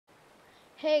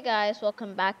Hey guys,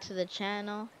 welcome back to the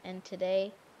channel, and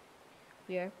today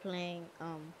we are playing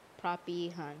prop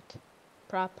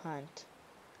hunt,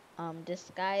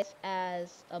 disguise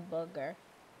as a booger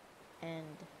and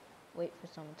wait for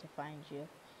someone to find you.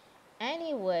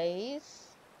 Anyways,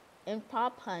 in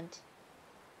prop hunt,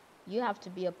 you have to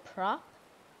be a prop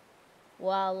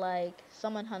while like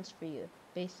someone hunts for you,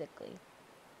 basically.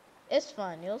 It's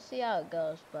fun, you'll see how it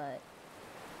goes, but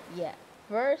yeah.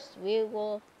 First, we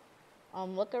will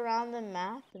look around the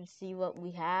map and see what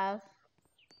we have.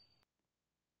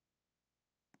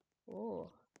 Oh,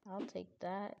 I'll take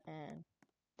that and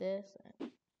this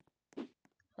and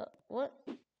what?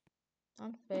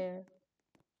 Unfair.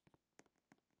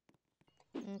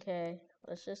 Okay,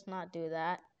 let's just not do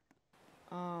that.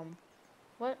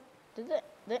 What? Did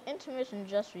the intermission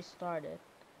just restarted?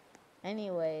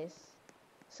 Anyways,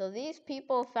 so these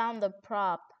people found the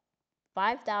prop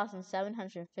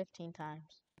 5,715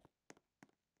 times.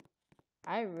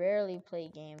 I rarely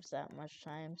play games that much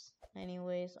times.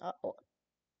 Anyways, oh.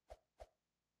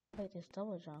 Wait, there's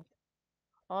double jump.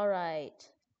 Alright.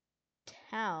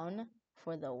 Town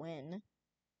for the win.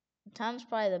 Town's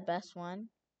probably the best one.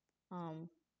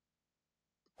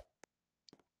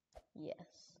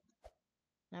 Yes.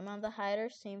 I'm on the hider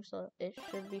team, so it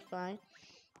should be fine.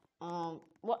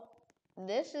 What?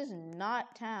 This is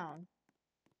not town.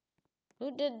 Who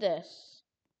did this?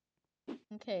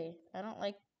 Okay, I don't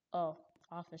like. Oh,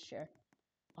 office share.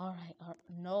 Alright,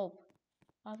 nope.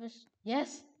 Office.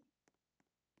 Yes!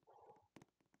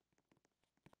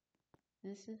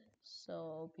 This is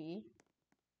so OP.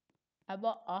 I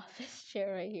bought office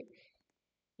chair right here.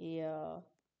 Yeah.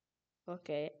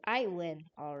 Okay, I win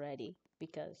already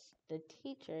because the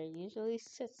teacher usually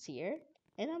sits here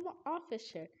and I'm an office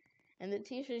chair. And the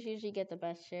teachers usually get the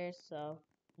best shares, so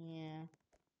yeah.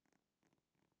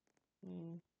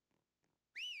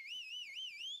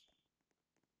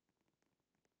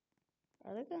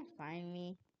 Are they gonna find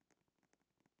me?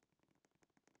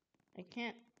 I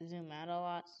can't zoom out a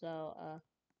lot, so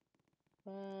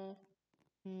who?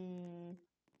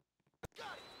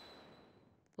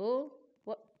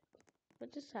 What?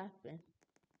 What just happened?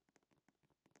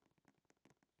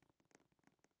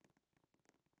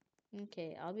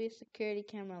 Okay, I'll be a security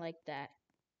camera like that.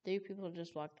 3 people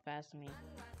just walked past me.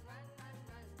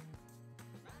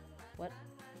 What?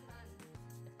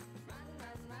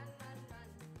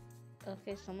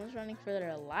 Okay, someone's running for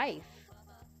their life.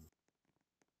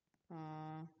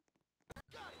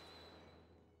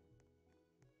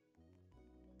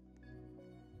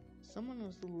 Someone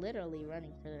was literally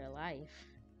running for their life.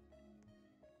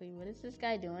 Wait, what is this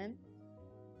guy doing?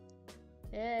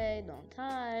 Hey, don't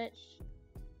touch.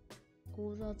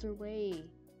 Go the other way.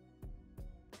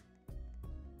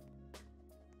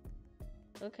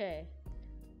 Okay.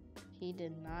 He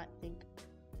did not think.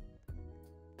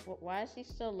 Why is he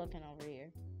still looking over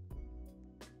here?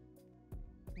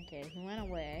 Okay, he went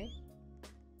away.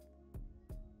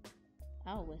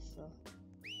 I'll whistle.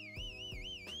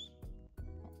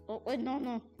 Oh, wait,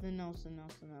 no. The notes.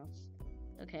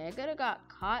 Okay, I could have got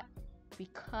caught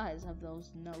because of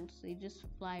those notes. They just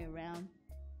fly around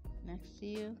next to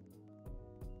you.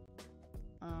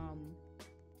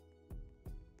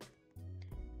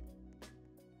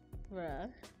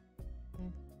 Bruh.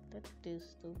 That dude's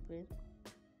stupid.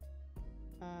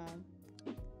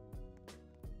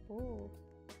 Oh.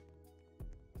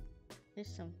 There's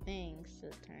some things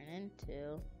to turn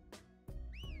into.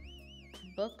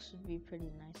 Books would be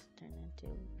pretty nice to turn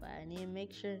into, but I need to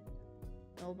make sure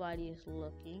nobody is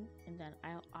looking, and then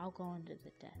I'll go under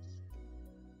the desk.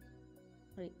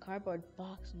 Wait, cardboard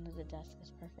box under the desk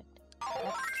is perfect.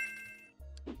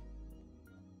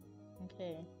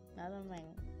 Okay, now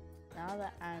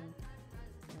that I'm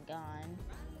gone,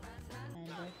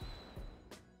 and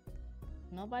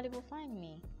nobody will find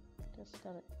me. Just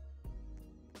gotta.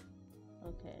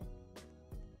 Okay.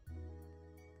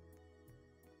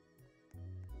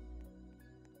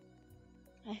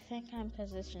 I think I'm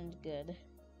positioned good,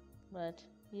 but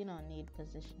you don't need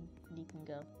position. You can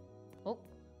go. Oh.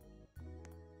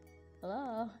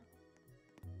 Hello.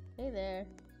 Hey there.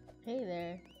 Hey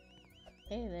there.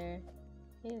 Hey there.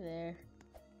 Hey there.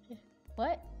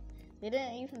 What? They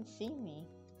didn't even see me.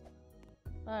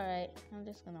 Alright, I'm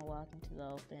just gonna walk into the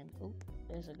open. Oh,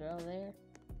 there's a girl there.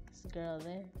 There's a girl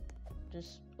there.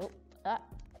 Just,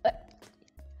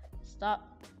 stop.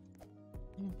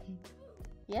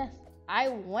 Yes, I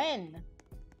win.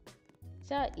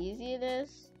 See how easy it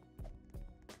is?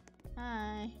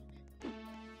 Hi.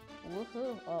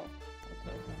 Woohoo. Oh, okay, I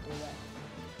can do that.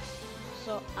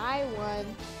 So I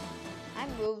won. I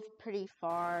moved pretty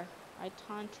far. I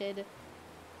taunted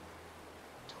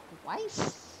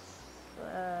twice?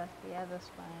 Yeah, that's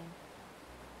fine.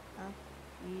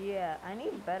 Yeah, I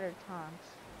need better taunts.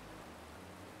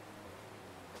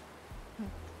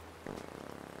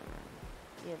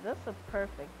 Yeah, that's a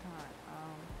perfect taunt.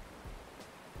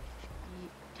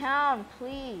 Town,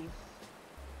 please.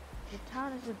 The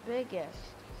town is the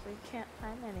biggest, so you can't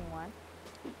find anyone.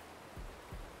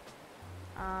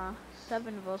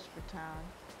 7 votes for town.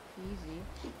 Easy.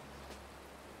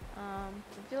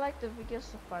 If you like the video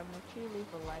so far, make sure you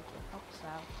leave a like. It helps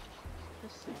out.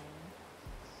 Just saying.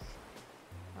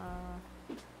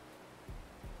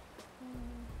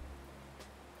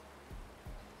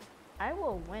 I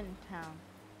will win town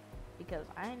because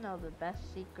I know the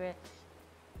best secrets.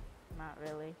 Not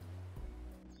really.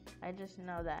 I just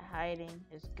know that hiding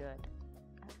is good.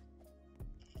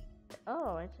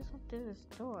 Oh, I just went through this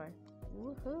door.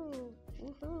 Woohoo!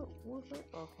 Woohoo! Woohoo!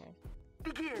 Okay.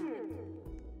 Begin!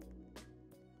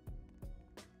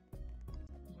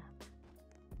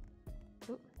 Yeah.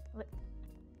 Ooh, wait.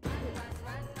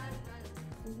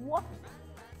 What?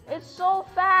 It's so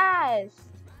fast!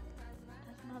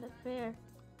 That's not fair.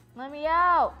 Let me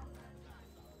out!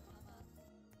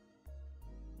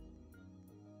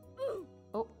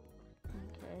 Oh,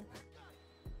 okay.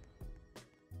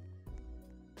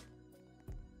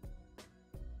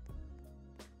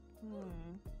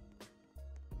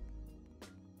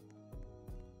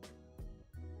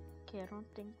 Okay, I don't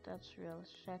think that's real.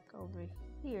 Let's check over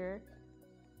here.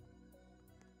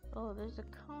 Oh, there's a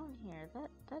cone here.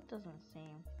 That doesn't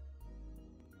seem.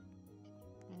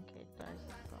 Okay, that's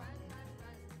something.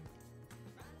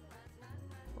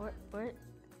 Where?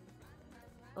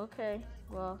 Okay,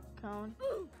 well, cone.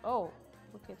 Oh,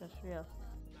 okay, that's real.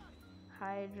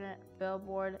 Hydrant,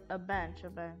 billboard, a bench.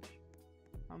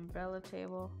 Umbrella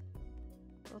table.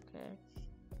 Okay.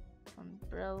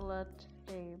 Umbrella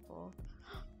table.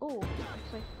 Oh,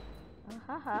 looks like.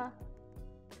 Haha.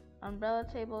 Umbrella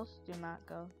tables do not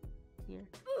go here.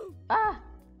 Ah!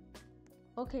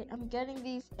 Okay, I'm getting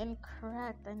these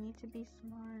incorrect. I need to be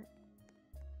smart.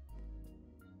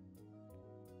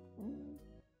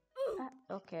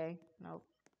 Okay, nope.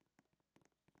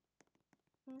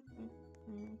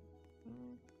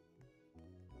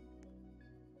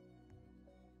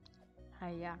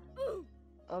 Hiya.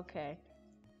 Okay.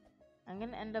 I'm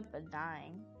gonna end up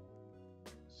dying.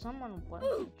 Someone wants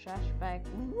a trash bag.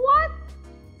 What?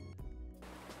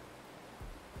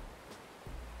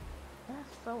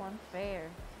 That's so unfair.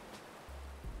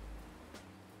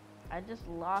 I just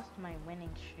lost my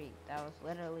winning streak. That was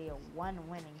literally a 1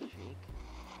 winning streak.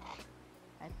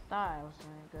 I thought I was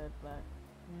doing good, but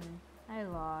I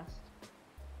lost.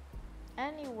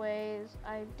 Anyways,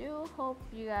 I do hope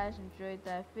you guys enjoyed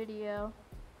that video.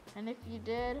 And if you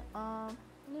did,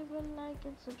 leave a like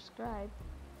and subscribe.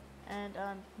 And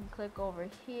you can click over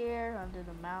here under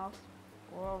the mouse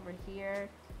or over here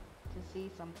to see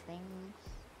some things.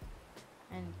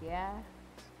 And yeah.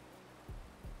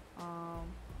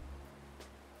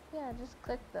 Yeah, just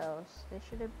click those. They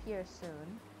should appear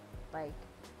soon. Like,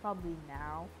 probably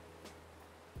now.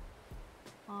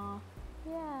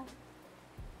 Yeah.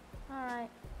 Alright,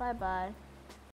 bye-bye.